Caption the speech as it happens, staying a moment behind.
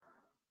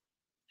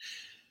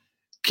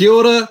Kia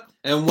ora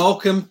and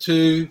welcome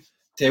to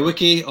Te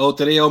Wiki o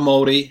Te Reo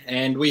Maori,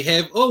 and we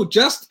have,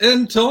 just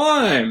in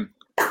time,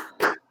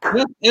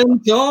 the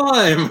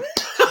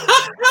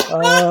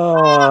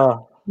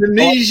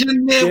Nesian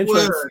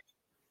Network.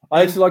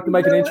 I actually like to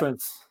make an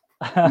entrance.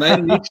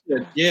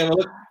 Yeah, well,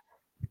 look,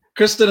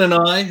 Kristin and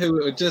I, who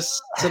were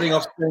just sitting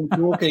off screen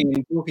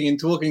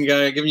talking,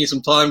 giving you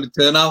some time to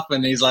turn up,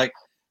 and he's like,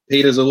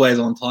 Peter's always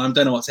on time.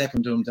 Don't know what's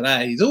happened to him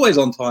today. He's always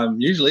on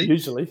time, usually.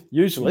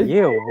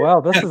 Yeah,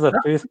 well, this is a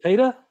first,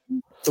 Peter.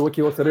 Te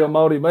Wiki o Te Reo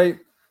Maori, mate.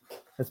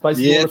 That's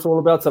basically what it's all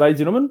about today,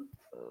 gentlemen.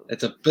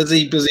 It's a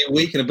busy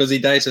week and a busy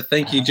day, so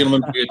thank you,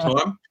 gentlemen, for your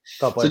time.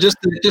 So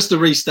just to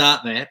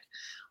restart that,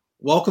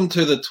 welcome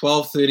to the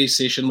 12:30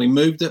 session. We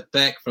moved it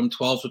back from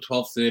 12 to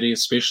 12:30,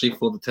 especially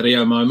for the Te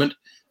Reo moment.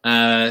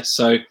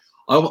 So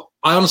I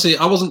honestly,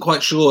 I wasn't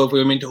quite sure if we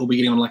were meant to all be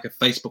getting on like a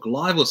Facebook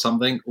Live or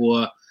something,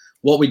 or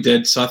what we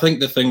did. So I think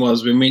the thing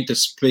was we were meant to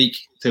speak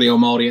Te Reo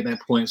Maori at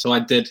that point. So I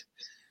did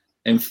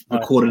and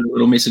recorded a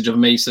little message of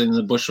me sitting in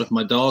the bush with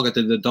my dog. I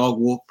did the dog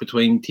walk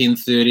between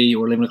 10:30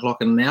 or 11 o'clock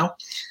and now.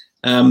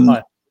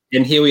 And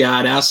here we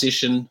are at our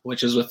session,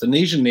 which is with the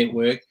Nesian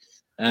Network,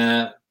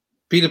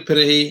 Pita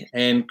Pirihi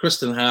and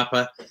Kristin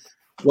Harper.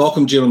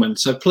 Welcome, gentlemen.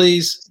 So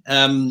please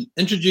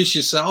introduce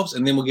yourselves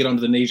and then we'll get on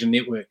to the Nesian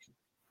Network.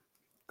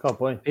 Can't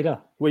point. Peter.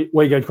 Where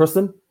you go,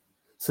 Kristin?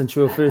 Since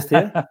you were first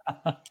here.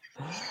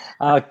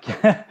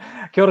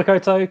 Kia ora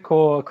koutou,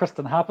 ko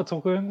Kristin Harper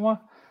tōku ingoa,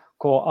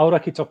 ko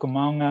Auraki tōku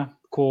maunga,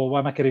 ko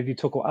Waimakariri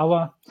tōku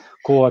awa,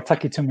 ko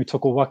Takitumu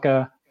tōku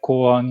waka, ko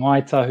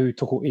Ngaitahu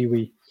tōku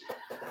iwi.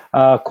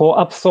 Ko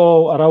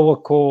Upsol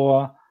Arawa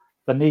ko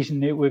the Nesian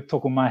Network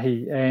tōku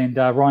mahi. And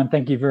Ryan,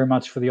 thank you very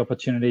much for the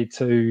opportunity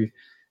to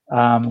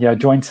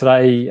join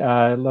today.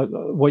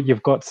 What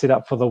you've got set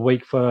up for the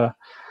week for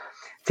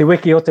Te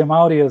Wiki o Te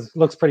Maori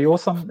looks pretty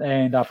awesome,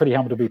 and pretty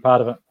humble to be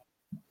part of it.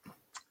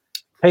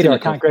 Peter, I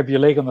can't grab your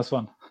leg on this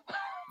one.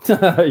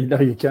 No,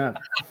 you can't.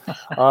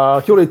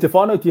 Kia ora te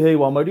whānau, te hei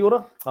wā mauri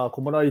ora.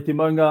 Ko mana i te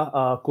maunga,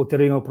 ko te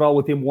ringa prau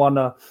o te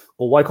moana,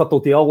 ko Waikato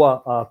te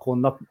awa, ko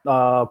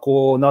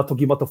nā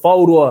toki mata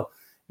whaurua,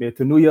 me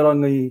te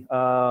nuiarangi,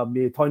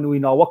 me tainui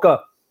nā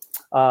waka.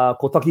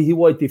 Ko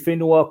takihiwa i te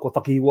whenua, ko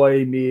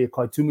takihiwa me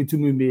kai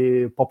tumutumu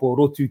me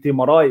paporotu te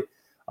marae,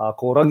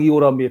 ko rangi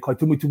ora me kai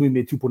tumutumu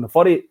me tupuna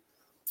whare.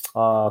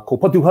 Ko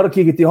patu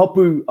haraki ki te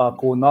hapu,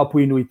 ko nā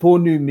pui nui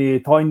tōnu me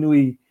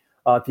tainui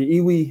te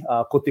iwi,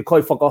 ko te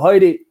kai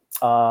whakahaere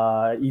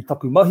i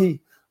taku mahi,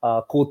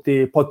 ko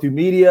te patu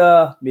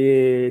media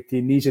me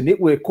te Nesian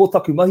Network, ko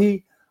taku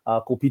mahi,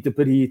 ko Pita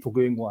Pirihi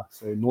tōku ingoa.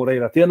 So nō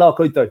reira, tēnā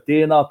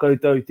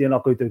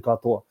koutou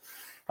katoa.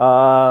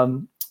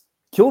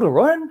 Kia ora,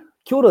 Ryan.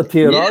 Kia ora,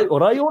 te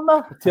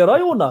rai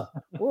ona.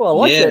 Oh, I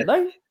like that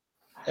name.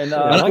 And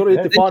kia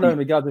ora te whānau in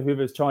regard to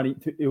whoever's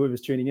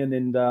tuning in.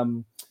 And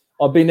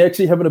I've been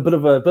actually having a bit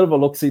of a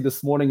look-see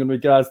this morning in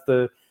regards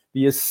to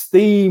the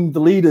esteemed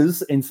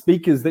leaders and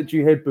speakers that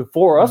you had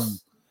before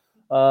us,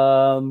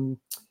 and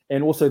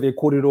also their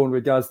kōrero in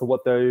regards to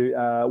what Te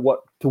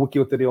Wiki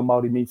o Te Reo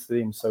Maori means to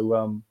them.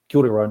 So, kia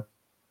ora, Ryan.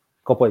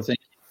 Ka pai.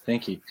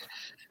 Thank you.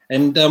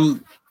 And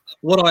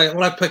what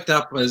I picked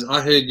up was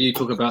I heard you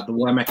talk about the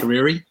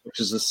Waimakariri,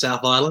 which is the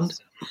South Island.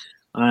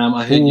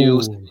 I heard you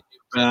also talk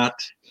about.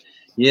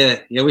 Yeah,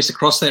 we used to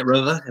cross that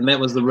river, and that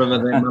was the river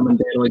that Mum and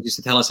Dad always used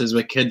to tell us as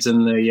we're kids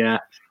in the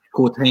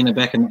Cortina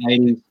back in the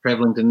 80s,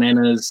 travelling to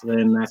Nana's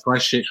in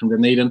Christchurch from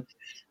Dunedin.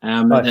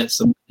 That's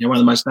one of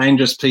the most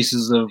dangerous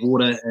pieces of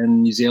water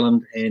in New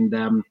Zealand, and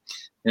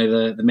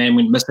the man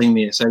went missing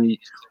there. So I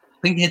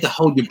think you had to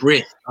hold your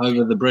breath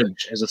over the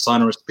bridge as a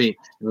sign of respect.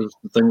 It was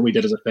the thing we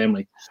did as a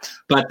family.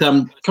 But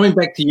coming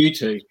back to you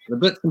two, the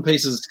bits and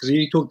pieces, because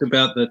you talked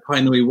about the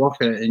Tainui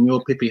Waka in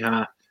your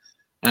pepeha.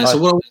 So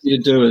what I want you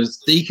to do is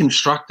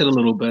deconstruct it a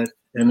little bit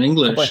in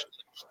English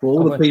for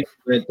all the people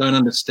that don't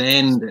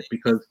understand it,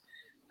 because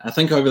I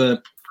think over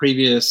the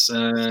previous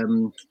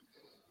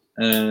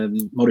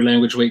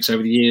multi-language weeks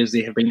over the years,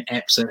 there have been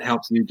apps that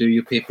help you do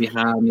your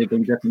pepeha, and there have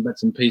been different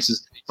bits and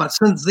pieces. But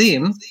since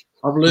then,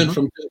 I've learned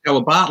from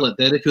Kawa Bartlett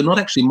that if you're not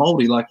actually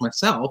Māori like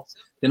myself,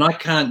 then I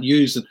can't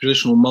use the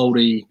traditional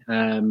Māori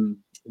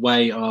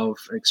way of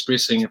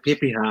expressing a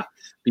pepeha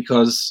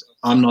because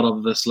I'm not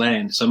of this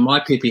land. So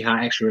my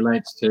pepeha actually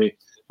relates to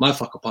my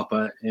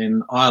whakapapa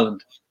in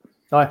Ireland,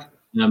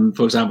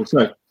 for example.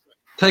 So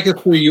take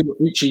us through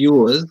each of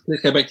yours.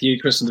 Let's go back to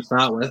you, Kristin, to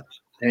start with,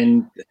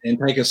 and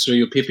take us through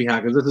your pepeha,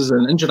 because this is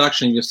an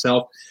introduction of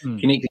yourself,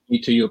 connecting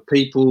you to your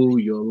people,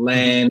 your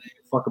land,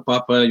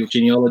 whakapapa, your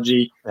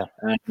genealogy,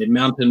 the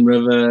mountain,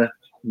 river,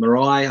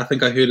 marae, I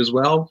think I heard as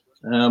well.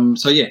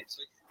 So yeah,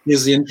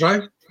 here's the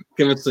intro.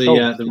 Give us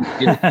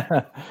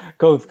the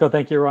Cool.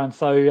 Thank you, Ryan.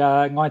 So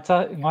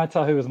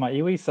Ngaitahu is my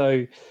iwi.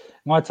 So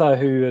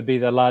Ngaitahu would be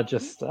the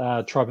largest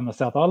tribe in the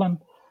South Island,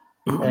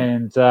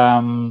 and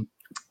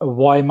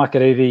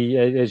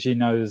Waimakariri, as you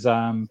know, is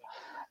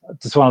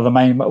just one of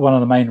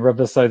the main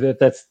rivers. So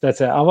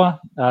that's our awa.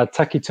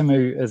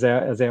 Takitumu is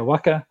our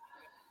waka,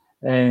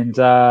 and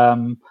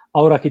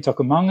Auraki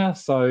tōku maunga.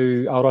 So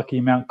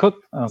Auraki Mount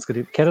Cook. Let's get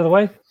it out of the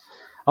way.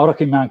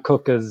 Aoraki Mount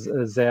Cook is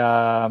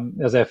our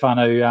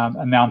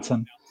whānau, a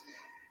mountain.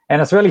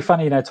 And it's really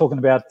funny, talking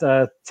about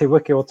Te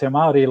Wiki or Te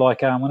Maori,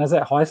 like when I was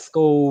at high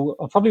school,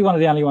 I'm probably one of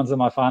the only ones in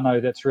my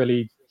whānau that's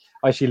really,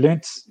 I actually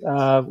learnt,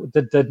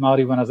 did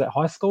Māori when I was at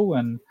high school.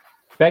 And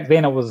back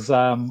then it was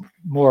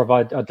more of,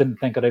 I didn't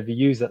think I'd ever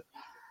use it.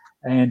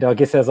 And I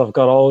guess as I've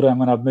got older and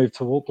when I've moved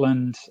to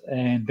Auckland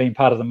and been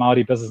part of the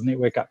Māori business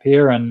network up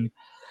here and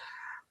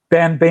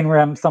been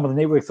around some of the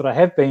networks that I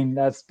have been,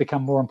 it's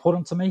become more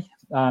important to me.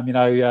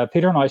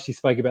 Peter and I actually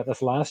spoke about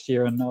this last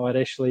year, and I'd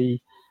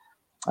actually,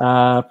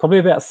 probably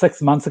about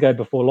 6 months ago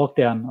before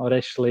lockdown, I'd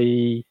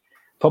actually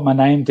put my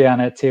name down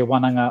at Te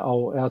Wananga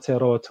o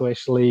Aotearoa to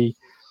actually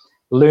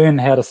learn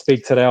how to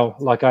speak Te Reo.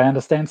 Like, I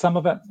understand some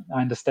of it.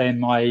 I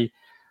understand my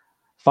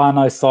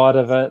whānau side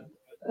of it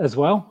as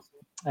well.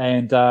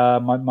 And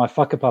my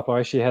whakapapa,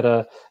 I actually had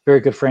a very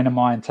good friend of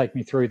mine take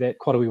me through that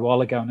quite a wee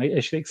while ago, and he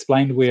actually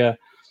explained where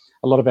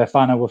a lot of our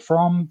whānau were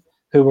from,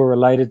 who were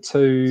related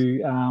to,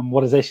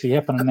 what has actually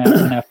happened in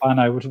our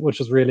whānau, which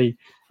was really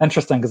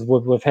interesting because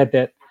we've had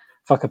that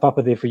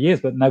whakapapa there for years,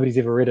 but nobody's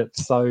ever read it.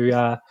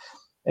 So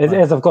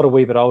as I've got a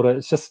wee bit older,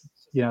 it's just,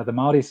 the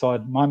Māori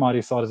side, my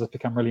Māori side has just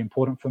become really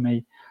important for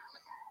me.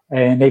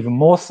 And even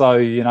more so,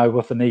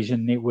 with the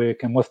Nesian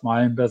Network and with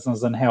my own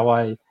business and how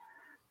I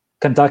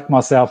conduct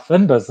myself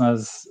in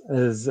business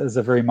is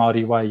a very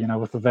Māori way,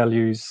 with the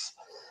values,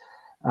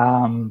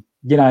 and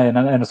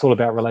it's all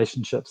about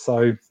relationships.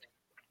 So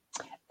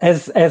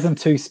as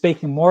into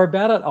speaking more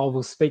about it, I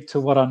will speak to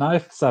what I know.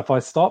 So if I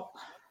stop,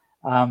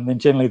 then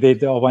generally I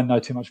won't know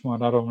too much more,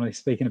 and I don't want to be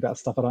speaking about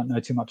stuff I don't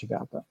know too much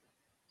about. But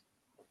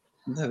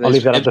I'll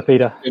leave that up to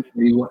Peter.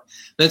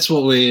 That's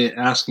what we're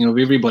asking of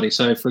everybody.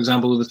 So, for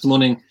example, this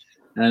morning,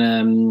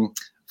 Whaia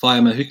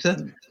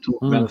Mahuta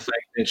talked about the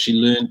fact that she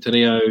learned Te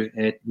Reo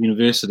at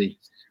university.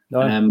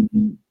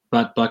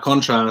 But by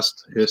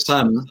contrast, her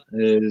son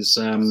is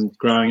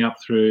growing up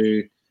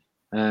through...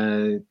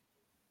 Korero.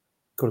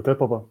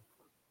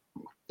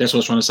 That's what I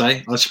was trying to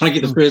say. I was trying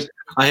to get the first...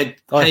 I had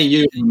Hey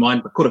You in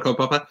mind, but Korero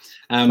Papa.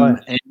 And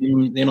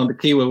then on the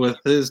Kiwi with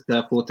his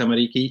for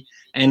tamariki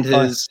and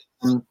his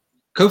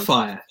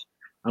ko-whaia.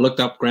 I looked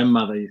up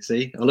grandmother, you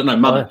see. Oh, no,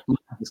 mother.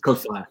 It's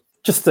ko-whaia.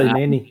 Just say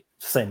nanny.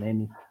 Just say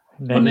nanny.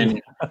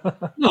 Nanny.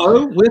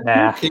 No, we're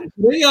talking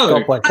Reo.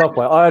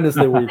 I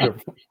understand where you're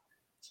from.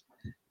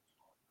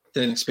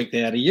 Didn't expect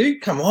that out of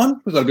you. Come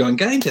on. We've got to be on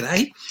game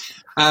today.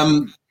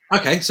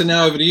 Okay, so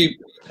now over to you,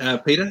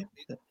 Peter.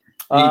 You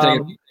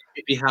can take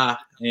a piha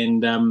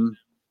and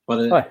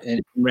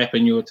wrap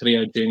in your Te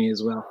Reo journey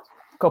as well.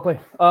 Kapai.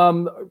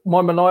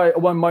 My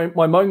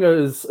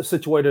maunga is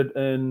situated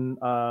in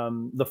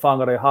the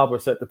Whangarei Harbour.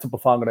 It's at the tip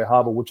of Whangarei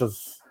Harbour, which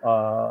is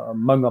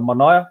Maunga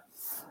Manaia.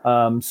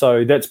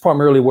 So that's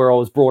primarily where I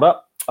was brought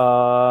up.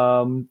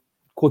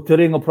 Ko te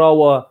ringa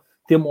prawa,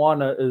 te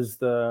moana is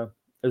the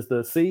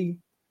sea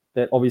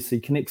that obviously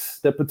connects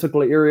that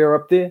particular area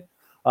up there.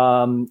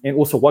 And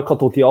also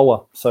Waikato te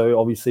awa. So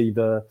obviously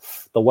the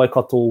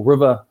Waikato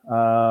River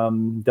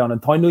down in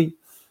Tainui.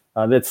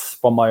 That's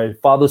from my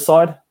father's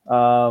side.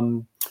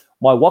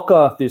 My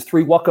waka, there's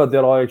 3 waka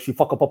that I actually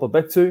whakapapa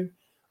back to.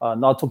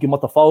 Ngā toki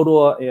mata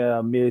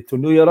whaoroa me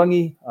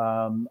Tunuiarangi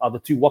are the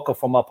 2 waka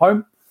from up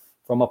home,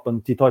 from up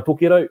in Te Tai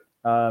Tokero.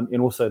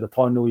 And also the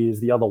Tainui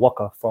is the other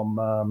waka from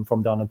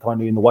down in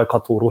Tainui in the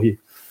Waikato Rohi.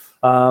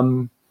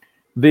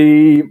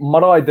 The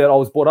marae that I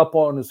was brought up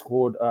on is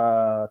called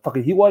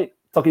Takihiwai.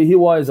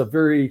 Takihiwai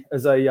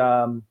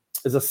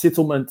is a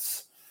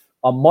settlement,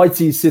 a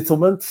mighty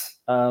settlement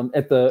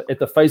at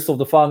the face of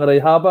the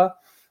Whangarei Harbour,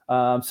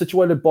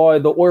 situated by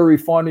the Oiri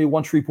Whānau,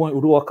 One Tree Point,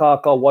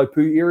 Ruakaka,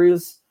 Waipu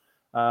areas.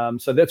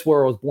 So that's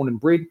where I was born and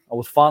bred. I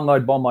was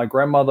whānaued by my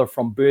grandmother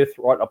from birth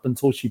right up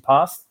until she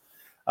passed.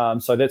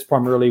 So that's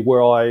primarily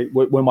where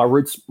my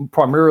roots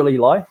primarily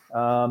lie.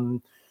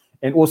 And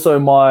also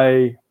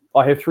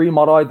I have 3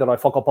 marae that I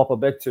whakapapa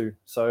back to.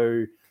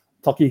 So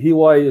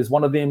Takihiwai is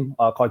one of them,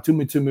 Kai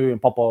Tumutumu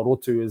and Papa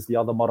Rotu is the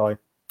other marae.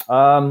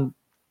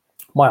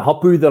 My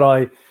hapu that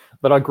I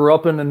grew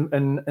up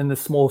in the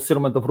small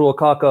settlement of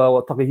Ruakaka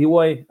or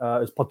Takihiwai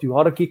is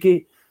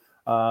Patuharakeke.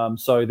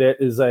 So that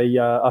is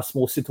a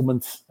small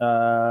settlement,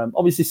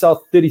 obviously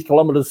 30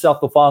 kilometres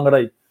south of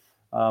Whangarei,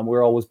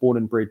 where I was born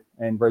and bred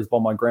and raised by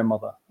my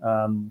grandmother.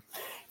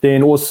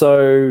 Then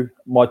also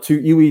my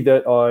 2 iwi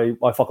that I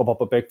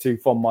whakapapa back to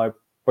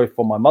both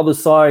from my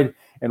mother's side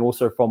and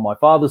also from my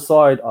father's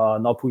side,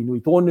 Ngā Pui Nui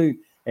Tonu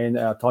and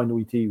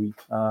Tainui Tiwi.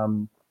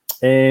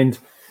 And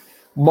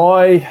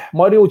my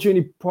reo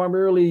journey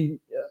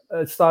primarily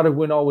started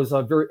when I was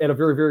at a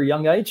very, very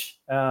young age,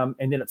 and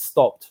then it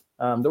stopped.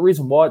 The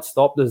reason why it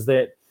stopped is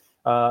that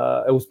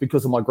it was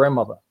because of my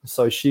grandmother.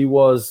 So she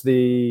was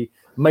the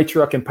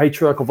matriarch and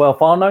patriarch of our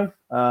whānau,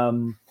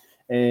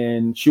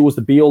 and she was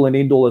the be-all and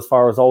end-all as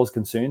far as I was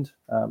concerned,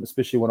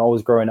 especially when I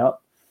was growing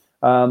up.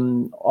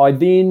 I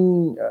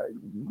then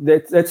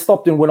that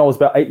stopped in when I was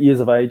about 8 years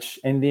of age,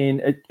 and then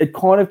it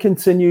kind of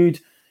continued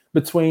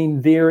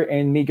between there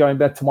and me going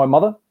back to my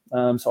mother.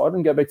 So I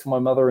didn't go back to my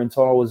mother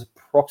until I was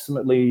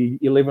approximately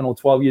 11 or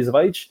 12 years of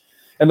age.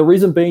 And the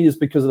reason being is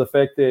because of the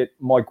fact that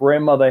my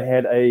grandmother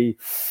had a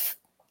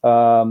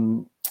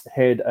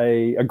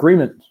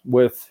agreement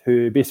with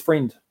her best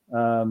friend,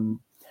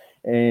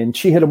 and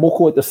she had a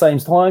moko at the same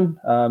time,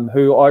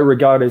 who I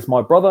regard as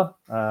my brother,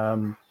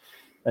 and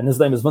his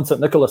name is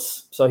Vincent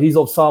Nicholas. So he's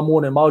of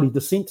Samoan and Maori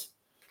descent,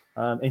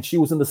 and she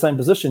was in the same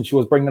position. She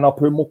was bringing up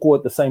her moko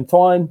at the same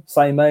time,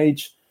 same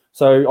age.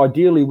 So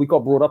ideally, we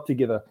got brought up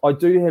together. I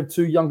do have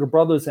 2 younger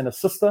brothers and a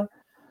sister,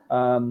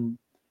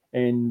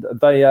 and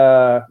they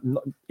are,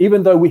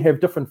 even though we have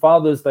different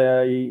fathers,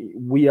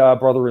 we are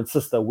brother and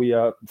sister. We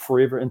are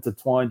forever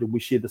intertwined, and we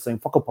share the same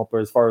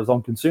whakapapa as far as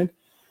I'm concerned.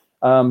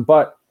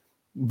 But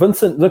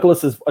Vincent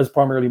Nicholas is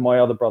primarily my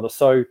other brother.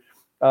 So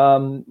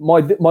my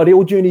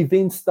reo journey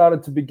then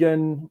started to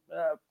begin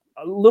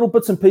little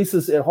bits and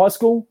pieces at high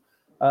school.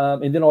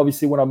 And then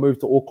obviously when I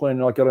moved to Auckland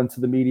and I got into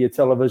the media,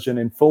 television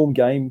and film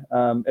game,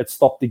 it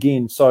stopped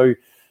again. So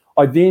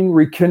I then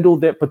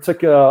rekindled that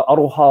particular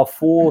aroha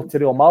for Te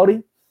Reo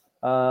Maori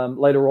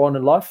later on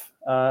in life.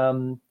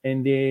 And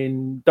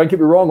then don't get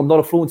me wrong, I'm not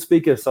a fluent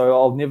speaker, so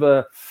I'll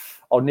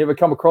never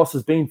come across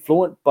as being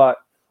fluent, but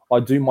I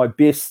do my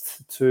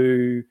best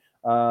to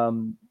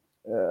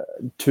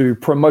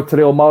promote Te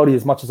Reo Maori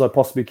as much as I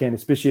possibly can,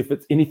 especially if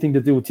it's anything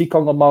to do with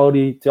tikanga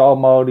Maori, te ao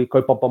Maori,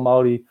 kaupapa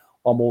Maori,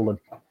 I'm all in.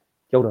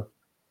 Kia ora.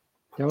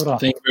 Kia ora.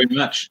 Thank you very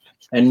much.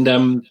 And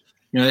I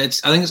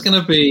think it's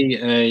going to be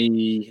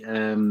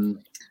a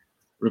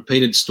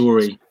repeated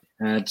story,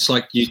 just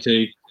like you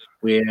two,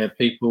 where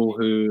people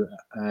who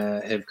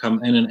have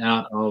come in and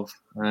out of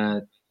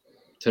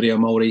Te Reo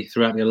Maori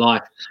throughout their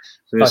life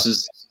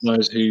versus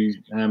those who,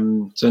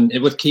 so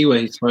with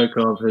Kiwi, he spoke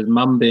of his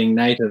mum being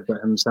native but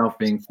himself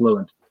being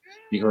fluent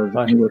because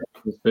English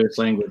was his first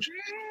language.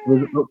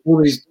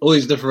 All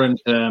these different,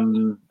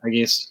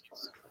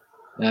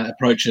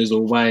 approaches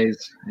or ways,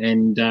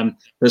 and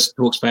this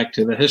talks back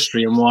to the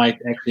history and why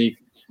actually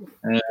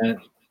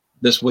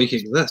this week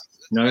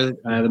exists.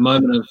 The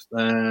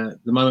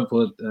moment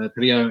for Te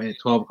Reo at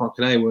 12 o'clock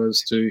today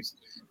was to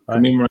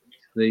commemorate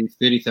the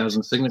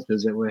 30,000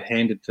 signatures that were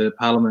handed to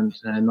Parliament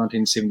in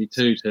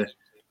 1972 to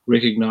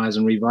recognise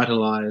and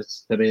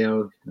revitalise Te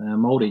Reo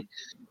Maori.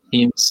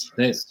 Hence,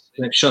 that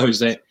shows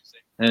that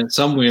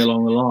somewhere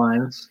along the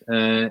lines,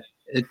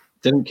 it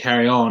didn't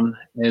carry on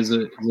as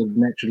it would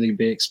naturally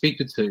be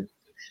expected to.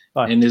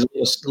 And there's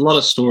a lot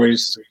of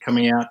stories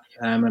coming out,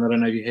 and I don't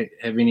know if you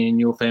have any in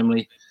your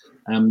family,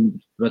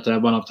 but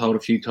one I've told a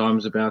few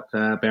times about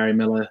Barry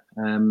Miller,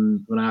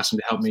 when I asked him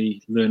to help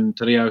me learn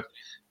Te Reo,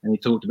 and he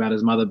talked about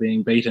his mother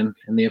being beaten,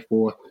 and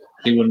therefore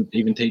he wouldn't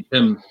even teach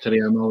him Te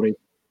Reo Maori.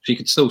 She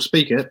could still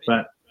speak it,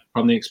 but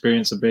from the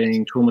experience of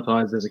being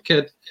traumatised as a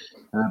kid,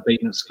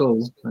 beaten at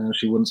school,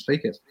 she wouldn't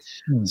speak it.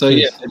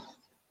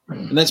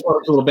 And that's what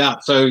it's all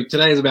about. So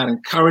today is about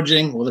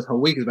encouraging, or this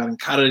whole week is about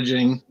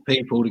encouraging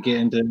people to get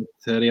into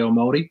Te Reo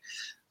Maori.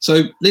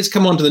 So let's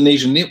come on to the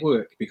Nesian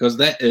Network, because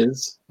that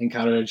is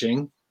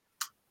encouraging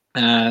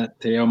Te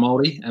Reo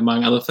Maori,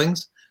 among other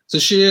things. So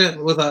share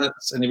with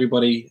us and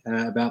everybody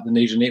about the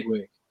Nesian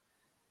Network.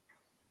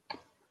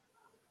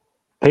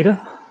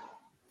 Pita?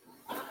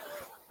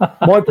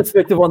 My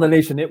perspective on the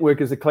Nesian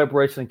Network is a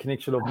collaboration and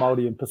connection of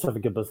Māori and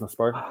Pacifica business,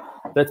 bro.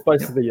 That's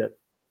basically it.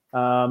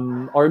 I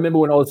remember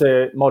when I was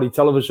at Māori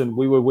Television,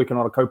 we were working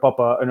on a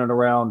kaupapa in and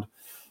around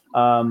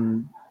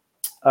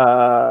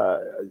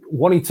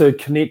wanting to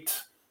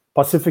connect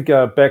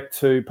Pacifica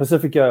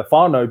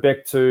whānau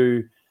back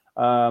to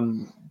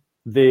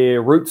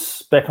their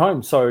roots back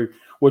home. So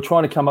we're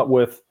trying to come up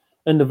with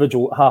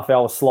individual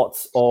half-hour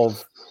slots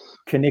of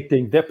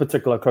connecting that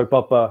particular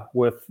kaupapa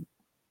with,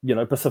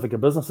 Pacifica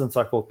business and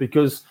so forth,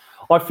 because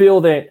I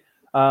feel that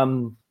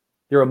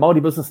there are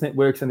Māori business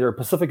networks and there are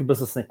Pacifica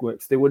business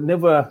networks. There was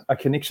never a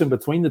connection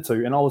between the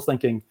two. And I was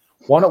thinking,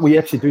 why don't we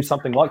actually do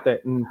something like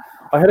that? And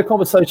I had a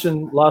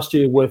conversation last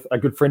year with a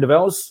good friend of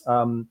ours,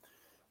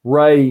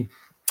 Raymond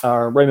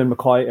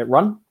Mackay at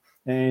Run.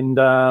 And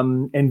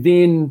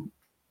then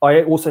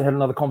I also had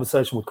another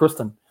conversation with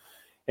Kristin.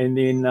 And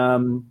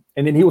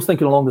then he was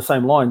thinking along the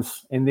same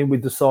lines. And then we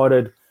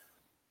decided,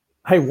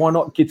 hey, why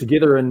not get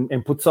together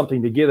and put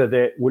something together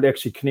that would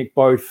actually connect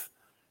both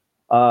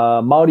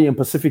Māori and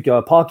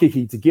Pacifica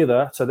Pākehī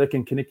together, so they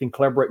can connect and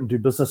collaborate and do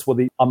business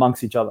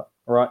amongst each other,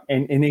 right?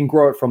 And then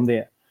grow it from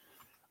there.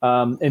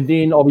 And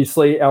then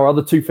obviously our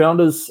other two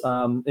founders,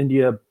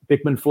 India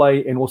Beckman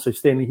Flay and also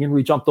Stanley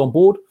Henry, jumped on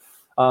board.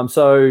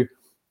 So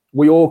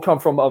we all come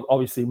from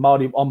obviously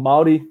Māori. I'm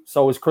Māori,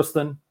 so is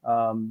Kristin,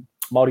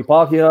 Māori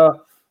Pākehā.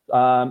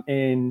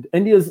 And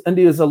India's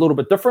a little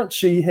bit different.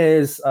 She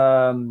has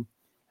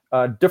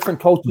different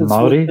cultures.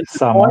 Māori,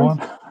 Samoan.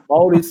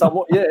 Māori,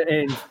 Samoan, yeah,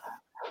 and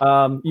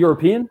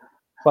European,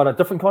 but a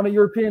different kind of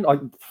European.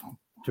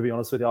 To be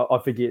honest with you, I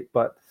forget,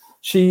 but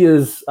she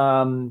is.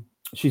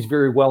 She's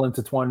very well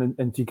intertwined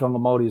in tikanga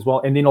Māori as well.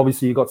 And then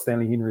obviously you got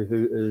Stanley Henry,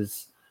 who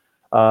is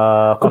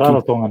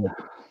Rarotongan.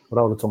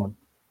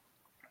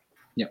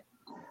 Yeah,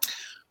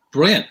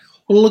 brilliant.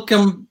 Well, look,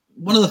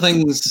 one of the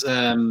things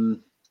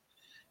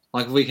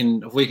like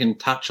if we can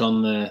touch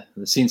on the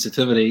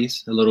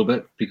sensitivities a little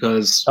bit,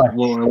 because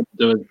what I want to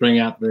do is bring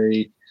out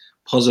the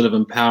positive,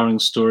 empowering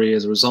story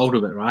as a result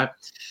of it, right?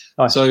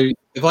 So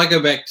if I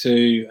go back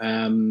to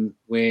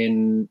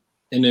when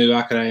Inu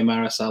Akare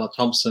Marasala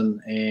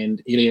Thompson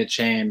and Elia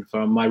Chan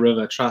from My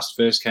River Trust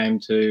first came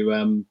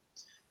to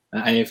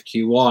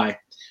AFQY,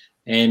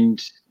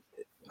 and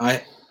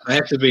I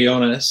have to be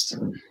honest,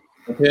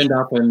 I turned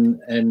up in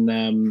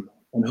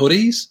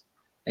hoodies,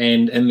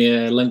 and in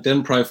their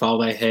LinkedIn profile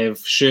they have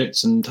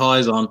shirts and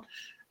ties on,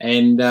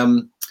 and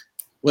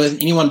well,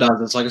 anyone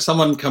does. It's like if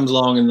someone comes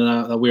along and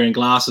they're wearing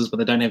glasses but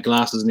they don't have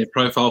glasses in their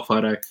profile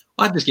photo,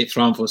 I'd just get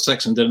thrown for a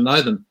six and didn't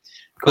know them.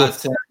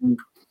 But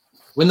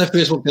when they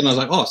first walked in, I was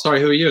like, "Oh,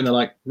 sorry, who are you?" And they're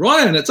like,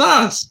 "Ryan, it's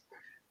us."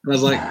 And I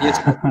was like, "Yes."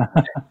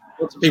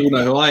 Lots of people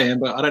know who I am,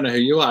 but I don't know who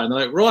you are. And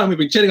they're like, "Ryan, we've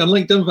been chatting on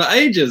LinkedIn for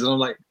ages." And I'm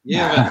like,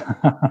 "Yeah."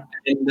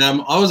 And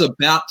I was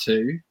about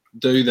to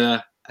do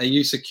the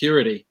AU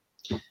security,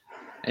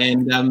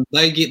 and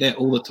they get that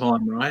all the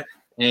time, right?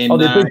 And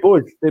they're big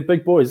boys. They're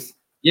big boys.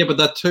 Yeah, but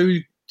they're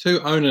two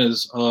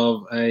owners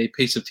of a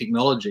piece of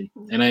technology,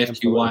 and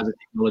AFQY is a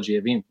technology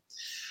event.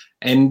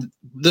 And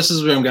this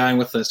is where I'm going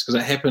with this, because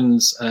it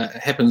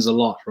happens a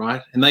lot,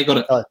 right? And they got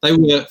it. They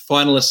were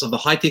finalists of the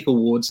High Tech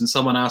Awards, and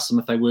someone asked them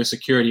if they were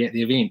security at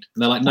the event,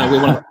 and they're like, "No,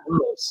 we're one of the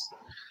finalists."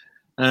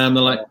 They're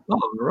like,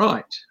 "Oh,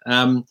 right."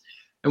 And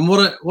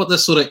what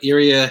this sort of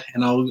area,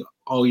 and I'll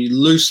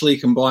loosely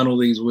combine all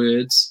these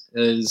words,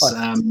 is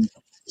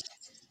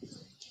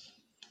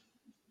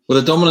with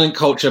a dominant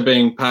culture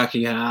being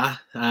Pākehā,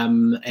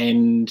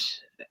 and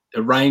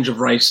a range of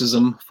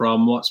racism,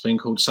 from what's been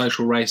called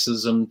social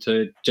racism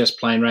to just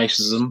plain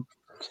racism,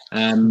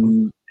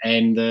 and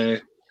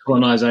the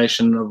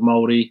colonisation of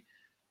Māori,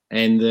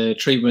 and the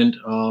treatment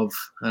of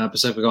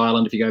Pacific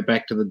Island. If you go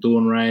back to the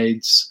Dawn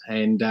raids,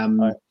 and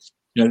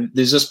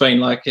there's just been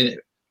like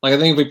I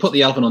think if we put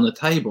the elephant on the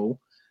table,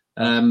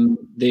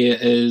 there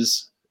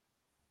is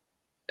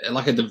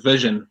like a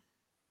division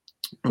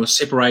or a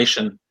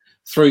separation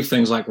through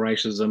things like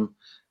racism,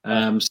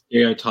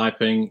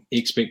 stereotyping,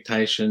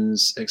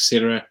 expectations,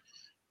 etc.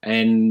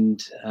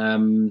 And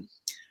one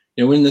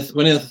of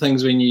the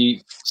things when you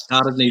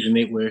started Nesian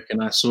Network,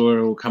 and I saw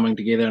it all coming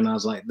together, and I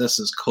was like, "This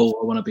is cool.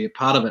 I want to be a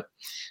part of it."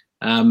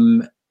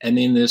 And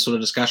then there's sort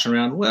of discussion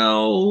around,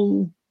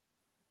 well,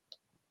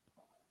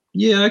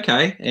 yeah,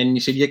 okay. And you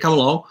said, "Yeah, come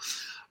along."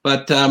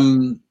 But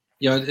one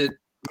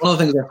of the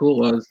things I thought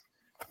was,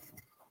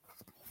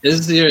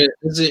 is there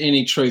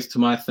any truth to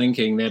my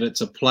thinking that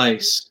it's a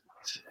place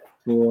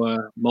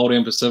for Māori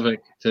and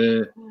Pacific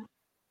to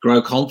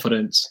grow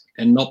confidence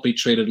and not be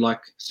treated like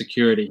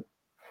security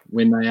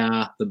when they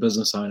are the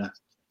business owner?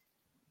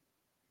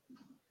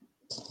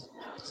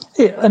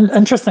 Yeah, an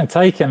interesting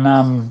take.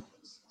 And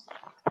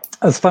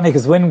it's funny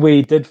because when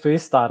we did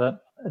first start it,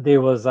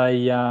 there was I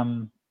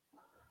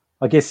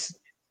guess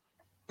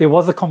there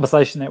was a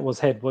conversation that was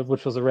had,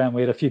 which was around,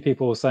 we had a few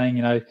people saying,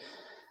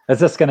 is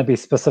this going to be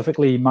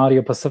specifically Māori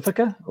or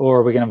Pacifica, or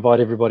are we going to invite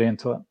everybody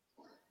into it?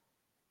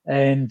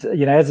 And,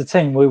 as a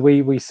team,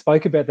 we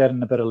spoke about that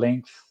in a bit of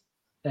length.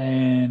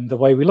 And the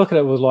way we look at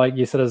it was like,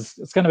 yes,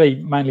 it's going to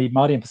be mainly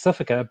Māori and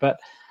Pacifica, but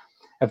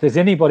if there's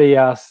anybody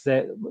else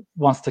that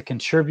wants to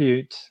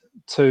contribute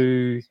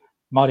to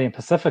Māori and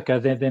Pacifica,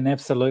 then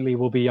absolutely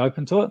we'll be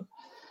open to it.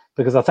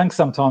 Because I think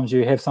sometimes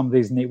you have some of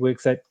these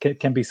networks that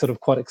can be sort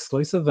of quite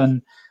exclusive,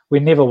 and we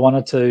never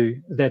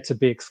wanted that to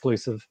be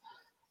exclusive.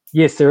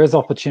 Yes, there is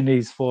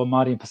opportunities for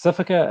Māori and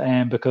Pacifica,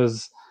 and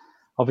because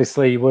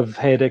obviously we've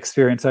had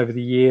experience over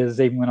the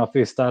years, even when I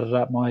first started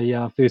up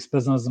my first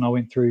business and I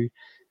went through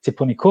Te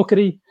Puni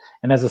Kokiri,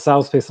 and as a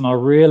salesperson, I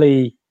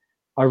really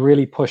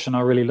push and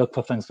I really look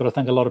for things, but I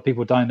think a lot of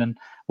people don't. And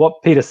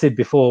what Peter said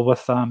before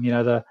with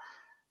the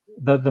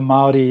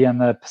Māori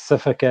and the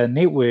Pacifica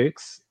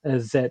networks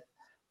is that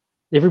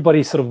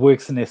everybody sort of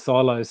works in their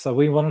silos. So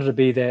we wanted to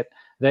be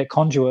that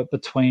conduit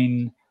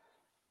between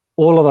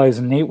all of those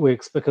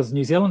networks, because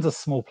New Zealand's a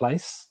small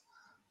place.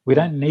 We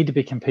don't need to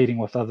be competing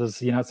with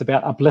others. It's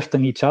about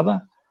uplifting each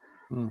other.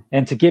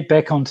 And to get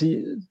back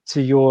onto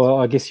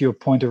your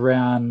point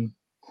around,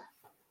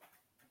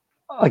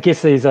 I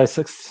guess there's those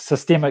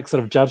systemic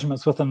sort of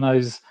judgments within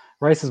those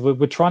races.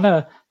 We're trying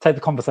to take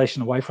the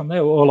conversation away from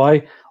that. Well,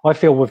 I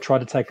feel we've tried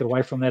to take it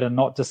away from that and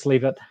not just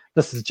leave it,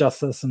 this is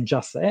just this and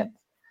just that.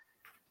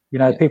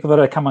 People that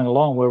are coming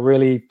along, we're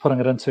really putting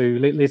it into,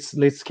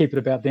 let's keep it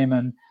about them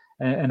and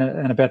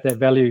about that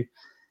value.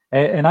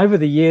 And over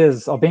the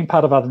years, I've been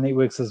part of other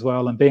networks as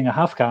well, and being a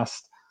half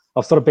caste,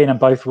 I've sort of been in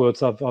both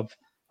worlds. I've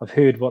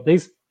heard what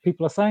these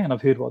people are saying, and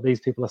I've heard what these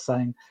people are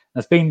saying. And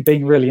it's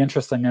been really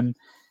interesting. And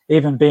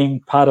even being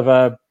part of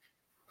I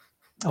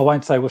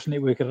won't say which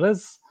network it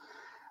is,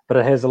 but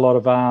it has a lot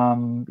of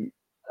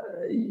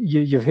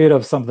you've heard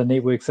of some of the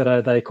networks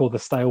that they call the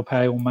stale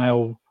pale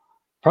male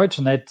approach,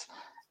 and it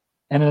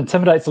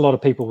intimidates a lot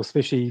of people,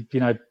 especially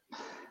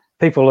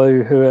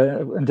people who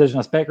are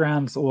Indigenous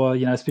backgrounds, or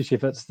especially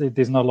if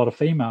there's not a lot of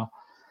female.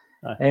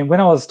 No. And when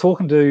I was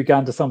going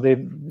to some of their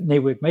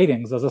network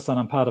meetings, as I said,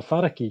 I'm part of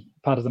Wharaki,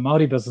 part of the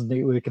Māori Business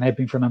Network, and have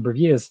been for a number of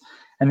years.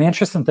 And the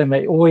interesting thing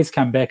they always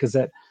come back is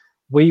that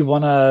we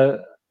want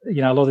to,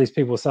 a lot of these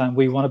people are saying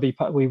we want to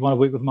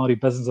work with Māori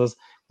businesses.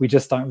 We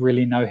just don't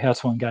really know how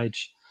to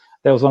engage.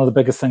 That was one of the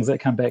biggest things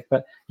that come back.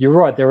 But you're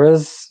right, there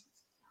is,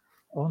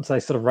 I wouldn't say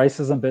sort of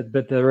racism,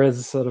 but there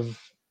is sort of,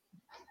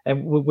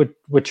 and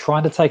we're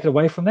trying to take it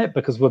away from that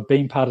because we've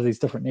been part of these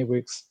different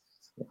networks.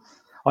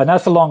 I know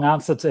it's a long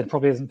answer and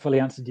probably hasn't fully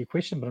answered your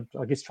question, but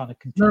I guess trying to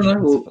continue. No.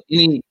 Well,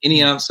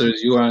 any answer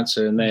is your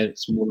answer, and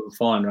that's more than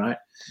fine, right?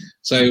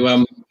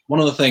 So one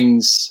of the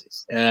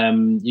things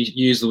you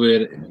use the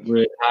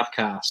word half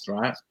caste,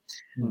 right?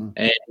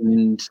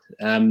 And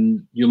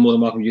you're more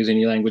than welcome to use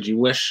any language you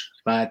wish,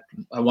 but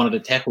I wanted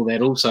to tackle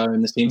that also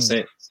in the sense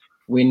that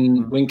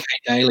when Kate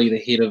Daly, the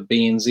head of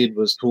BNZ,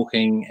 was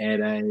talking at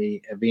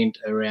a event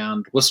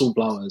around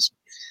whistleblowers,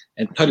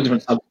 and totally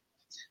different subject.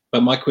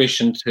 But my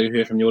question to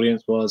her from the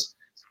audience was,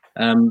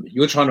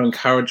 you're trying to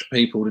encourage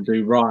people to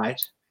do right.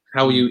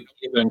 How will you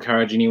ever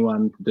encourage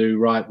anyone to do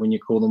right when you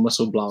call them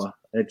whistleblower?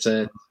 It's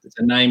a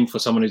name for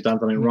someone who's done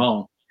something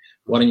wrong.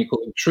 Why don't you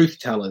call them truth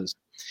tellers?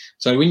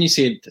 So when you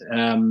said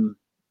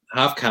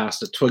half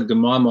caste, it twigged in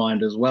my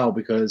mind as well,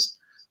 because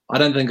I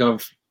don't think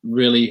I've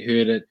really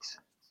heard it,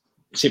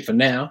 except for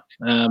now,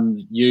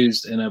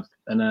 used in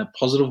a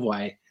positive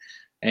way.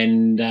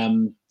 And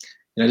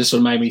just sort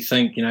of made me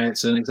think,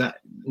 it's an exact,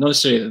 not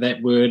necessarily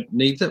that word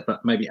needs it,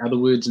 but maybe other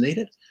words need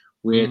it.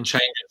 Where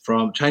change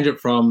it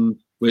from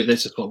where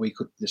that's just what we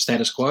could, the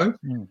status quo,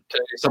 to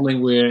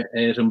something where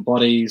it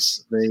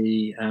embodies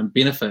the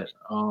benefit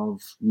of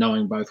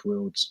knowing both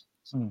worlds.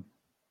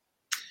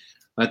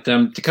 But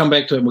to come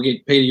back to it, we'll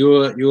get Peter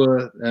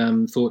your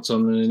thoughts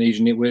on the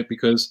Nesian Network,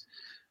 because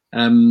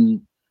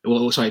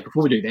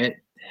before we do that,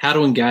 how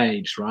to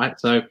engage, right?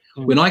 So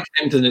when I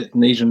came to the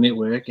Nesian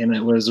Network, and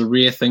it was a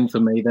rare thing for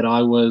me that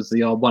I was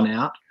the odd one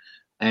out,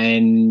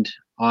 and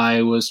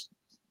I was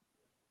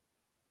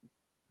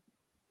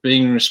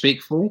being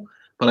respectful,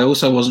 but I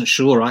also wasn't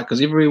sure, right? Because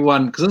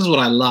this is what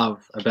I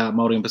love about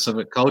Māori and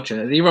Pacific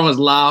culture. Everyone was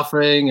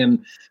laughing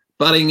and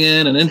butting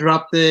in and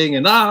interrupting,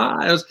 and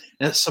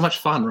it's so much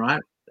fun,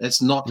 right?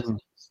 It's not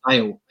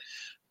stale.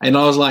 And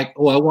I was like,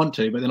 I want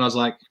to, but then I was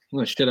like,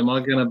 oh shit, am I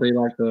going to be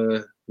like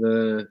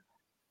the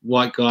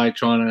white guy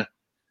trying to,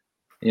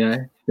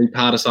 be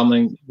part of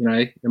something?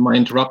 Am I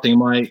interrupting?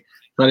 Am I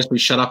trying to just be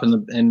shut up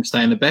and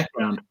stay in the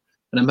background?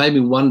 And it made me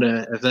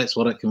wonder if that's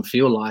what it can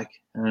feel like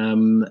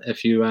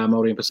if you are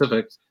Māori and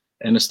Pacific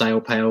in a stale,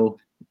 pale,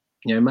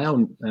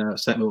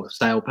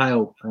 stale,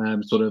 pale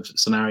sort of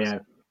scenario.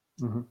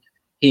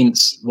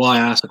 Hence, why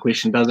I asked the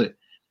question: does it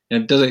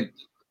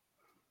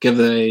give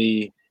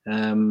the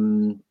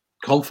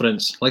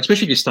confidence, like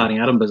especially if you're starting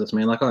out in business,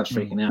 man? Like I was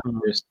freaking out the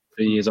first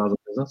 2 years I was in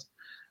business.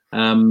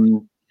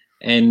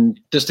 And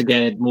just to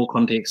get more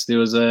context, there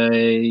was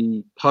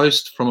a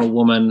post from a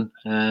woman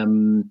I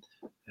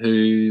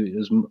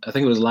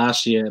think it was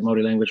last year at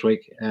Māori Language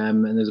Week,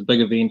 and there's a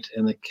big event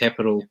in the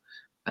capital,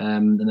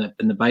 in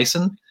the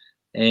basin,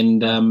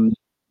 and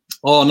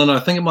I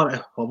think it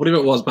might, whatever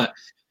it was, but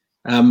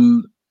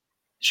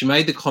she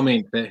made the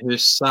comment that her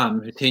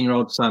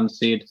 10-year-old son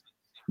said,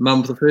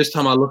 "Mum, for the first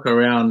time I look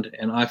around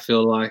and I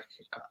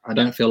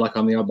don't feel like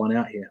I'm the odd one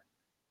out here."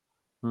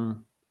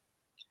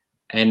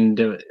 And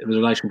it was in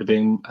relation to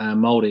being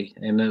Māori,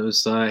 and it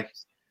was like,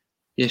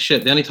 yeah,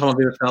 shit. The only time I've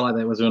ever felt like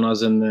that was when I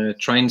was in the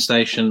train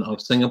station of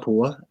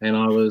Singapore, and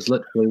I was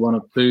literally one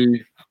of two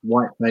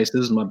white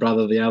faces, my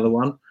brother the other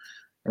one,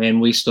 and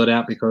we stood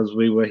out because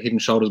we were head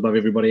and shoulders above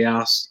everybody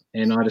else,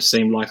 and I just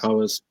seemed like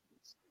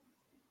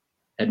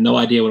had no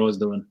idea what I was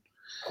doing.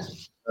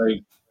 So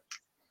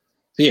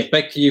yeah,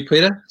 back to you,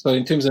 Peter. So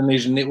in terms of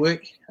Nesian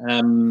Network,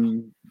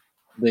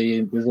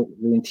 the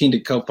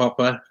intended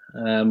kaupapa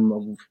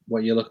of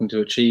what you're looking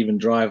to achieve and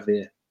drive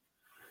there.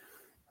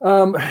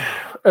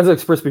 As I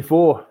expressed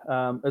before,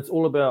 it's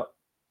all about,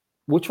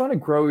 we're trying to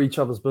grow each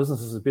other's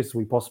businesses as best as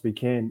we possibly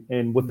can,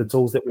 and with the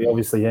tools that we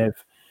obviously have.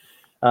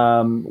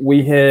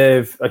 We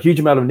have a huge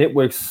amount of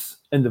networks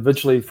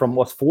individually from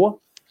us four,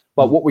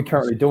 but what we're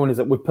currently doing is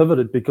that we've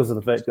pivoted because of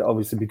the fact that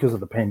obviously because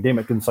of the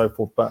pandemic and so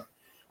forth, but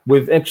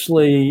we've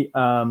actually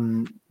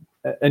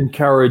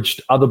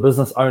encouraged other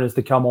business owners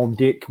to come on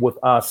deck with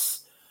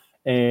us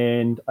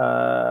and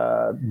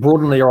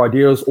broaden their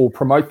ideas or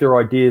promote their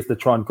ideas to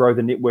try and grow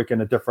the network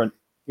in a different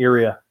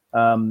area.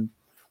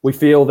 We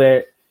feel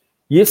that,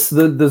 yes,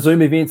 the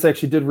Zoom events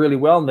actually did really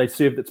well and they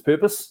served its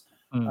purpose.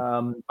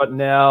 But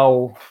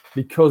now,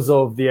 because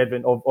of the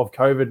advent of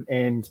COVID,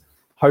 and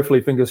hopefully,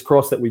 fingers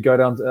crossed, that we go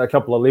down a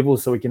couple of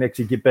levels so we can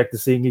actually get back to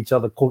seeing each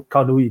other,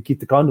 kanui ki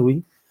te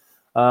kanui,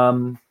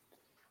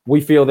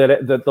 we feel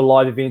that the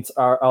live events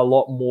are a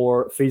lot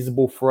more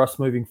feasible for us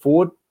moving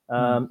forward.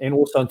 And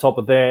also on top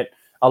of that,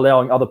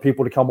 allowing other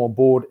people to come on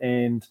board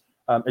and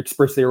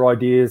express their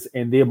ideas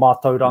and their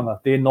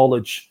mātauranga, their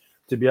knowledge,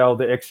 to be able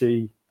to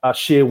actually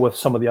share with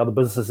some of the other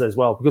businesses as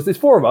well. Because there's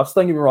four of us,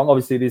 don't get me wrong,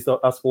 obviously there's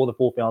us four, the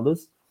four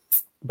founders,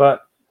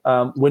 but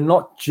we're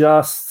not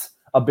just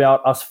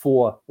about us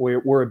four.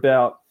 We're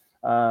about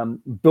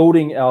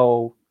building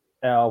our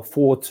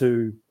four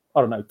to,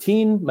 I don't know,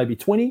 10, maybe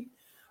 20,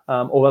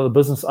 or other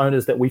business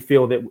owners that we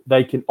feel that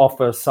they can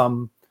offer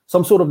some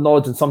sort of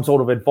knowledge and some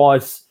sort of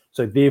advice.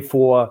 So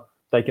therefore,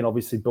 they can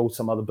obviously build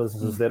some other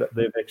businesses that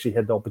they've actually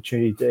had the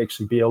opportunity to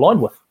actually be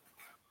aligned with.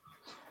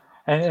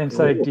 And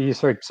so,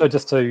 so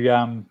just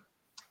to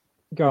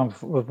go on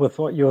with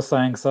what you're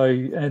saying, so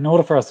in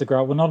order for us to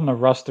grow it, we're not in a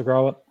rush to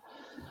grow it.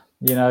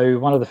 You know,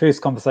 one of the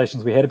first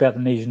conversations we had about the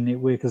Nesian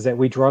Network is that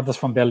we drive this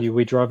from value.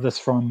 We drive this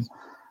from,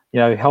 you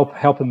know,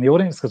 helping the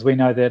audience, because we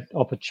know that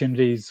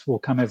opportunities will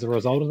come as a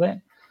result of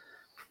that.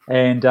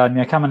 And, you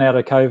know, coming out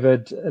of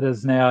COVID, it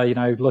is now, you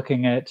know,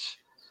 looking at,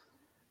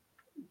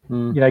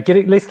 you know,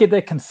 let's get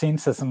that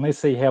consensus and let's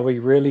see how we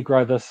really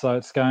grow this so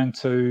it's going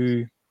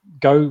to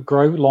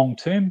grow long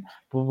term.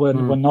 But we're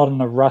not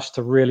in a rush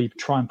to really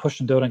try and push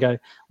and do it and go,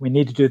 we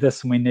need to do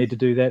this and we need to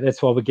do that.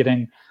 That's why we're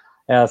getting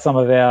some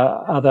of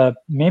our other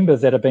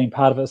members that have been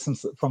part of it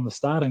from the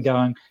start and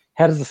going,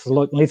 how does this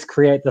look? Let's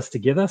create this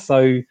together.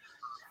 So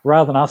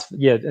rather than us,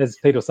 as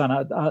Peter was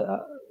saying,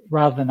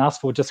 rather than us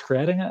for just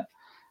creating it,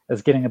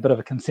 is getting a bit of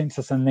a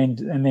consensus and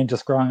then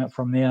just growing it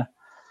from there.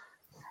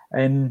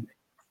 And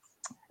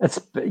it's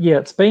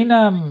been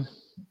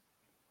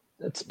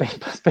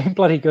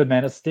bloody good,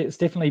 man. It's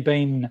definitely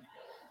been,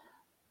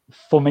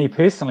 for me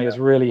personally, it's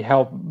really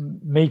helped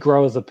me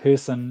grow as a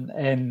person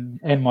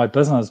and my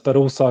business. But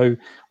also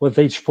with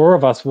each four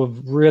of us, we've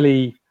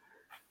really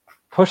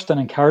pushed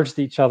and encouraged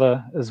each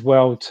other as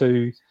well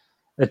to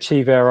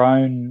achieve our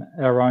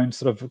own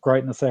sort of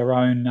greatness, our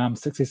own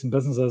success in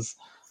businesses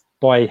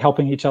by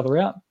helping each other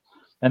out.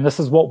 And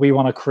this is what we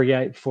want to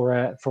create for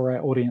our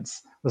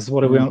audience. This is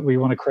what we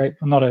want to create,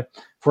 for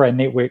our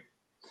network,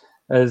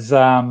 is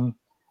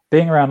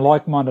being around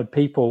like-minded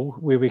people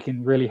where we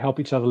can really help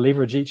each other,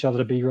 leverage each other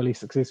to be really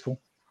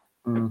successful.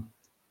 Yeah,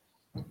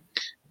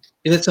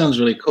 that sounds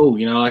really cool.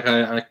 You know, like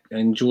I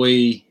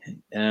enjoy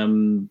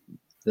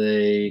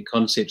the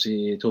concepts that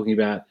you're talking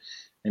about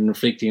and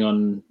reflecting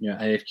on, you know,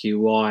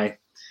 AFQY.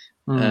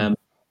 You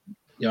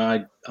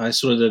know, I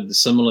sort of did the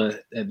similar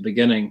at the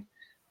beginning,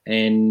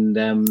 and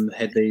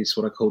had these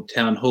what I call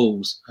town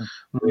halls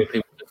where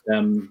people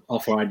could,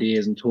 offer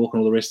ideas and talk and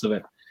all the rest of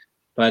it.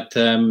 But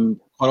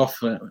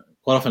quite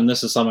often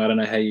this is something, I don't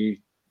know how you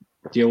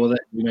deal with it.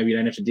 Maybe you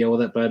don't have to deal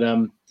with it, but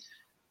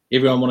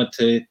everyone wanted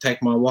to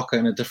take my waka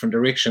in a different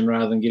direction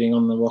rather than getting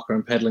on the waka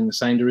and paddling the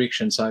same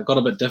direction. So it got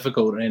a bit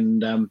difficult,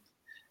 and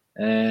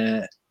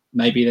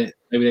maybe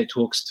that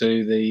talks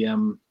to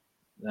the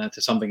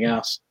to something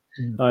else.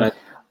 But,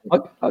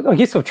 I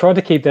guess I've tried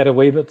to keep that a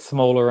wee bit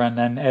smaller and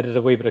then added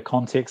a wee bit of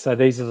context. So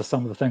these are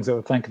some of the things that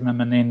we're thinking them,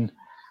 and then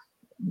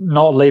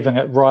not leaving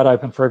it right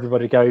open for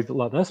everybody to go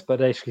like this,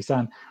 but actually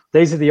saying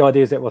these are the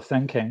ideas that we're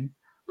thinking.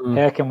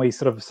 How can we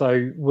sort of,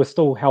 so we're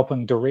still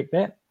helping direct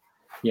that,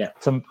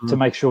 to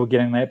make sure we're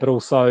getting that. But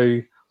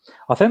also,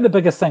 I think the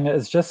biggest thing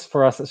is just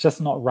for us, it's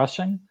just not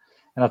rushing.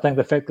 And I think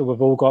the fact that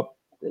we've all got,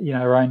 you know,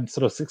 our own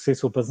sort of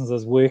successful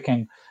businesses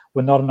working,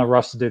 we're not in a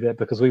rush to do that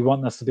because we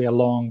want this to be a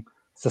long,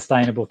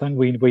 sustainable thing.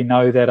 We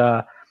know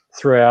that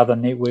through our other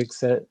networks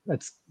that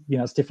it's, you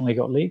know, it's definitely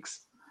got legs.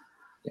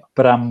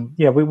 But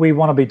we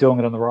want to be doing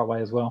it in the right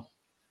way as well.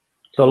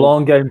 The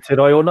long game, Te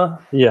Reo.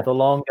 Yeah, the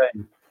long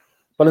game.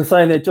 But in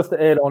saying that, just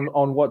to add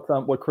on what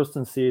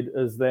Kristin said,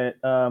 is that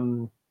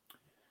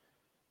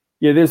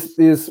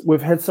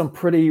we've had some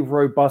pretty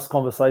robust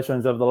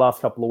conversations over the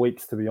last couple of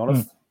weeks, to be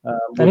honest.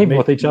 And even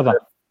with each other.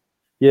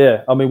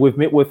 Yeah, I mean, we've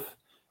met with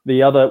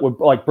the other, we're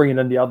like bringing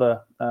in the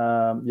other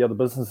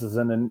businesses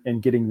in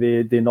and getting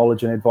their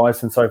knowledge and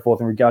advice and so forth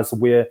in regards to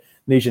where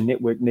Nesian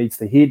Network needs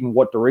to head and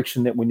what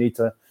direction that we need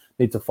to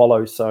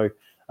follow. So,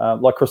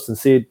 like Kristin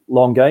said,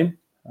 long game.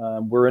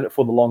 We're in it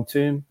for the long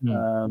term.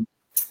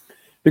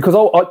 Because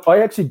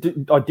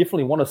I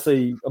definitely want to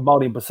see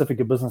Māori and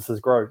Pacifica businesses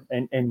grow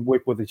and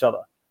work with each other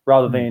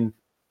rather than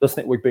this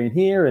network being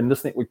here and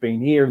this network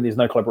being here and there's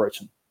no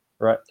collaboration,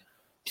 right?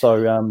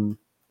 So,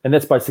 and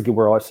that's basically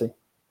where I see.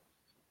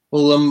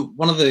 Well,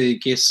 one of the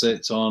guests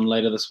that's on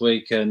later this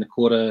week,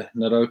 Nakora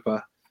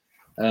Naropa,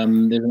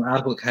 there's an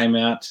article that came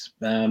out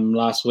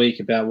last week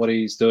about what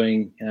he's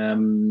doing.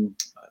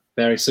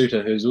 Barry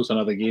Suter, who's also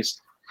another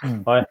guest.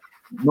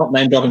 Not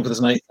name dropping for this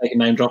name, taking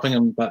name dropping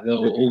him, but they're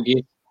all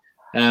guests.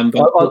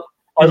 But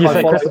you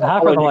say Kristin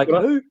Harper, like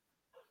who?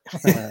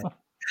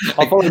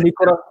 I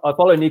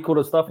follow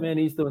Nikora's stuff, man.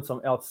 He's doing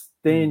some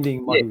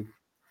outstanding money.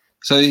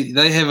 So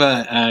they have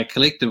a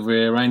collective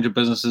where a range of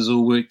businesses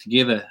all work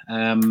together.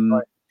 And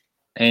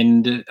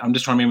I'm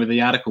just trying to remember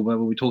the article, but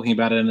we'll be talking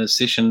about it in a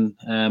session.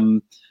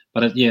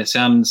 But it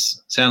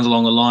sounds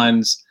along the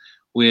lines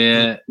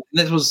where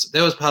that was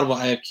part of what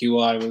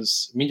AFQY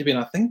was meant to be. And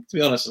I think, to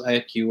be honest,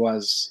 AFQY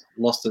has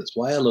lost its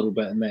way a little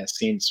bit in that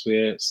sense,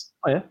 where it's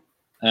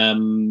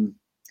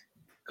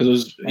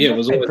because it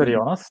was always pretty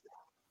honest.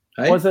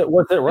 Hey? Was it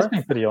right?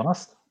 Being pretty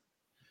honest.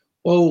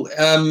 Well,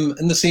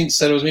 in the sense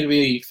that it was meant to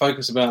be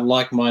focused about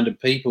like-minded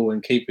people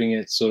and keeping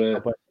it sort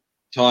of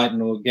tight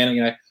and organic.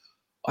 You know,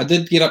 I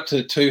did get up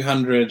to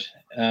 200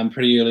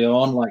 pretty early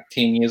on, like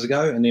 10 years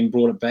ago, and then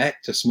brought it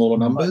back to smaller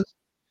numbers.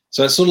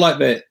 So it's sort of like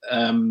that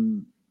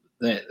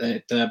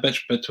bitch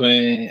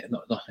between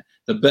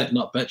the bit,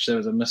 not bitch. There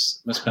was a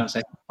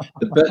mispronunciation.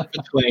 The bit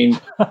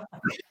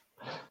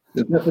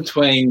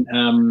between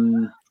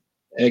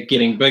it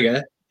getting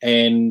bigger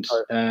and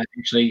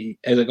actually,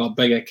 as it got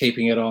bigger,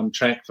 keeping it on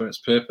track for its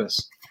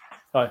purpose.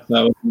 Right.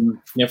 So,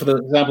 for the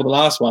example, the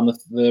last one,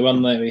 the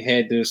one that we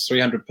had, there was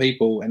 300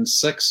 people, and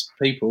 6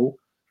 people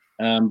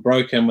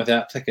broke in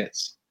without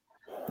tickets.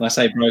 And I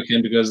say broke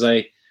in because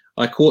I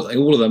caught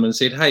all of them and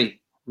said,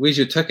 "Hey, where's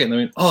your ticket?" And they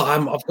went, "Oh,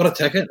 I've got a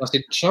ticket." I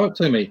said, "Show it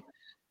to me."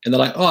 And they're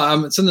like,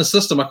 "Oh, it's in the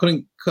system. I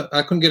couldn't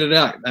get it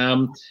out."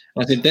 And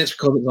I said, "That's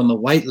because it's on the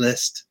wait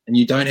list, and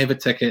you don't have a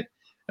ticket,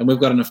 and we've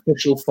got an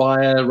official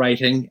fire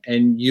rating,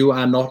 and you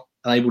are not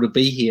able to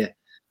be here.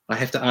 I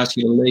have to ask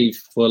you to leave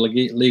for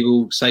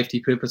legal safety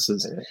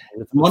purposes."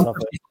 One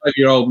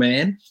 55-year-old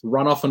man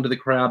run off into the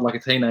crowd like a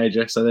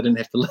teenager, so they didn't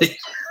have to leave.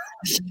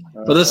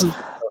 But this is,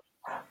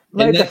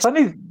 mate,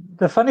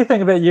 the funny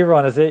thing about you,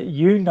 Ron, is that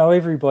you know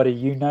everybody,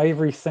 you know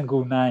every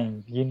single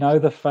name, you know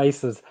the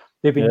faces.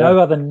 There'd be no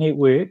other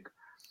network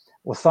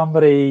or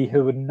somebody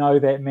who would know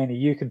that many.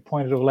 You could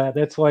point it all out.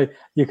 That's why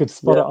you could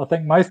spot it. I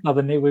think most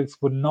other networks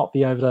would not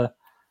be able to.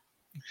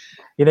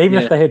 Even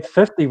if they had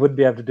 50, wouldn't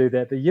be able to do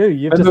that. But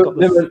you've just got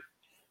this.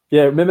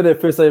 Remember that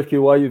first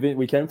AFQY event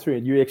we came through,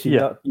 and you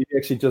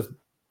actually just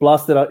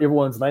blasted out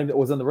everyone's name that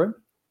was in the room.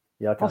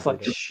 Yeah, I was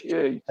like,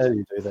 shoot. How do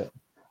you do that?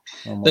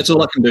 That's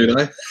all I can do,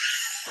 though.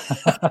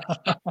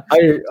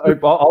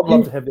 I'd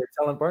love to have that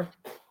talent, bro.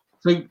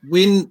 So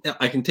when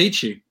I can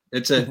teach you,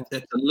 it's a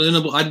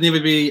learnable. I never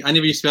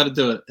used to be able to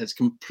do it. It's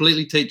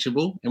completely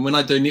teachable. And when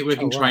I do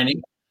networking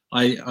training,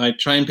 I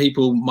train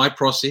people my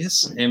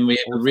process, and we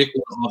have a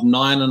record of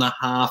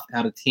 9.5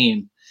 out of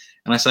 10.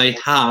 And I say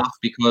half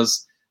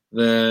because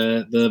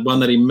the one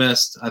that he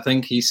missed, I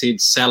think he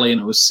said Sally and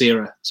it was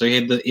Sarah. So he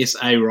had the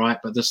SA right,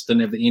 but this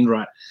didn't have the end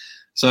right.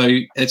 So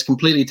it's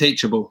completely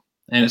teachable.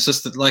 And it's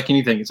just like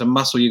anything. It's a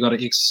muscle you got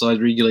to exercise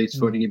regularly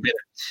for it to get better.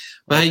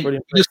 But hey,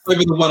 just over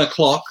the 1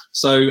 o'clock.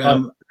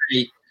 So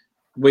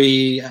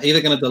we are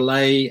either going to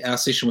delay our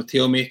session with Te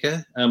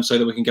Meka so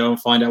that we can go and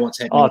find out what's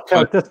happening.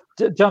 Just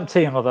jump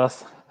T in with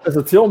us. There's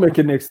a Te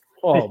Meka next.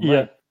 Oh,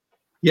 man.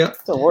 Yeah.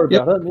 Don't worry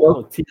about it.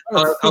 Well,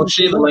 I'll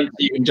share the link so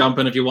you can jump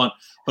in if you want.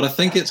 But I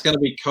think it's going to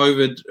be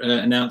COVID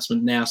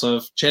announcement now. So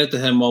I've chatted to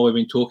him while we've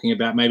been talking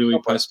about maybe we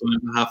postpone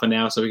it for half an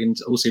hour so we can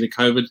all see the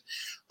COVID.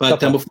 But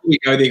before we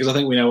go there, because I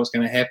think we know what's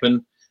going to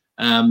happen,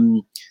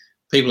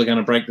 people are going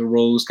to break the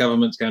rules.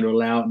 Government's going to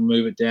allow it and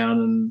move it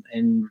down.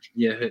 And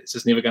it's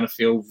just never going to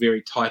feel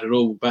very tight at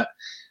all. But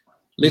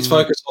let's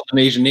focus on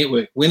the Nesian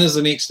Network. When is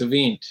the next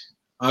event?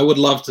 I would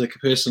love to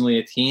personally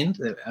attend.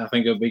 I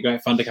think it would be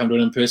great fun to come to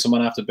an in-person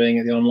one after being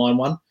at the online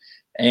one.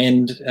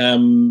 And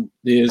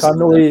there's...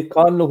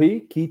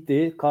 Kānohi ki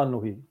te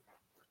kānohi.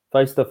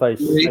 Face-to-face.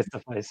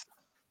 Face-to-face.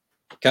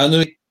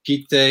 Kānohi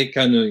ki te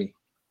kānohi.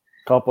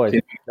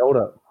 Kāpai.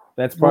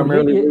 That's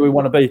primarily where we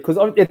want to be. Because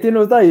at the end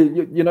of the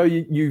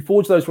day, you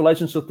forge those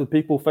relationships with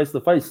people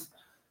face-to-face.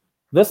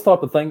 This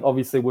type of thing,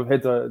 obviously, we've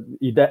had to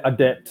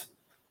adapt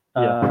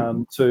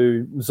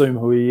to Zoom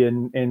Hui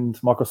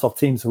and Microsoft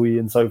Teams Hui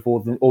and so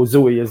forth, or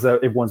Zui as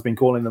everyone's been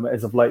calling them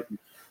as of late.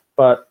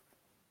 But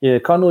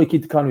kānui ki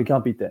te kānui,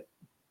 can't beat that.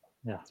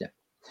 Yeah.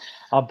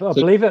 I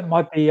believe it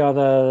might be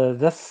either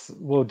this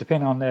will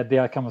depend on the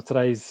outcome of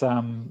today's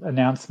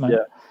announcement.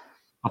 Yeah.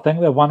 I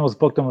think that one was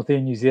booked in with Air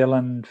New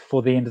Zealand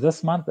for the end of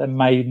this month. It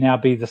may now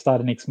be the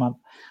start of next month.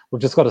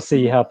 We've just got to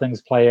see how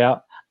things play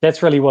out.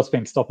 That's really what's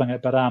been stopping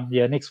it. But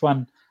next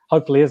one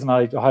hopefully is, and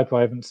I hope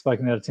I haven't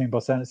spoken out of turn by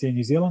saying it's Air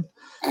New Zealand.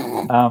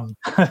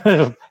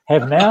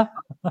 Have now.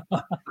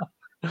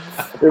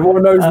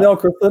 Everyone knows now,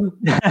 Kristin.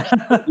 You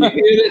heard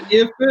it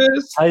here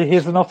first. Hey,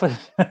 here's an offer.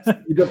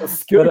 You got the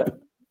scoop.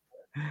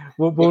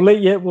 We'll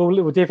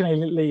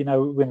definitely let you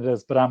know when it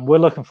is. But we're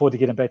looking forward to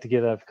getting back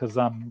together because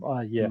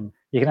you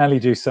can only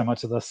do so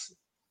much of this.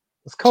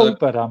 It's cool,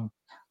 but I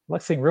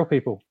like seeing real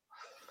people.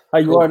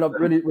 Hey, Ryan, I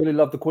really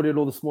loved the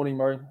Korero this morning,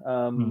 Murray.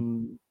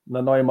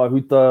 Nanai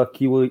Mahuta,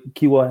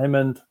 Kiwa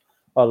Hammond.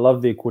 I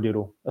love their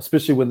Korero,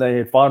 especially when they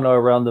had whānau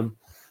around them.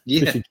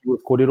 Especially Kiwa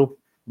Korero.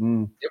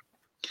 Yep.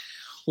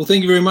 Well,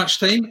 thank you very much,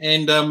 team.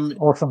 And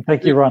awesome.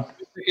 Thank you, Ron.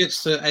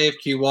 Tickets to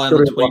AFQY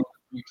on the 20th of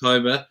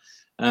October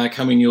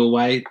coming your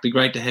way. It'd be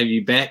great to have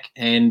you back.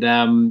 And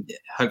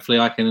hopefully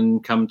I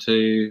can come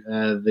to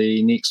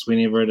the next,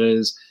 whenever it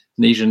is,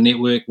 Nesian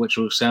Network, which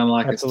will sound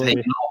like it's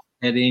taken off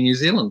at Air New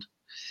Zealand.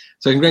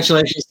 So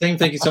congratulations, team.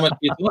 Thank you so much for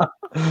your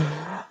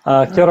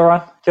time. Kia ora,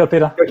 Ron. Kia ora,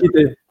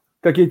 Pita.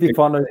 Ka kite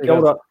whānau. Kia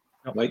ora.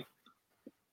 Bye.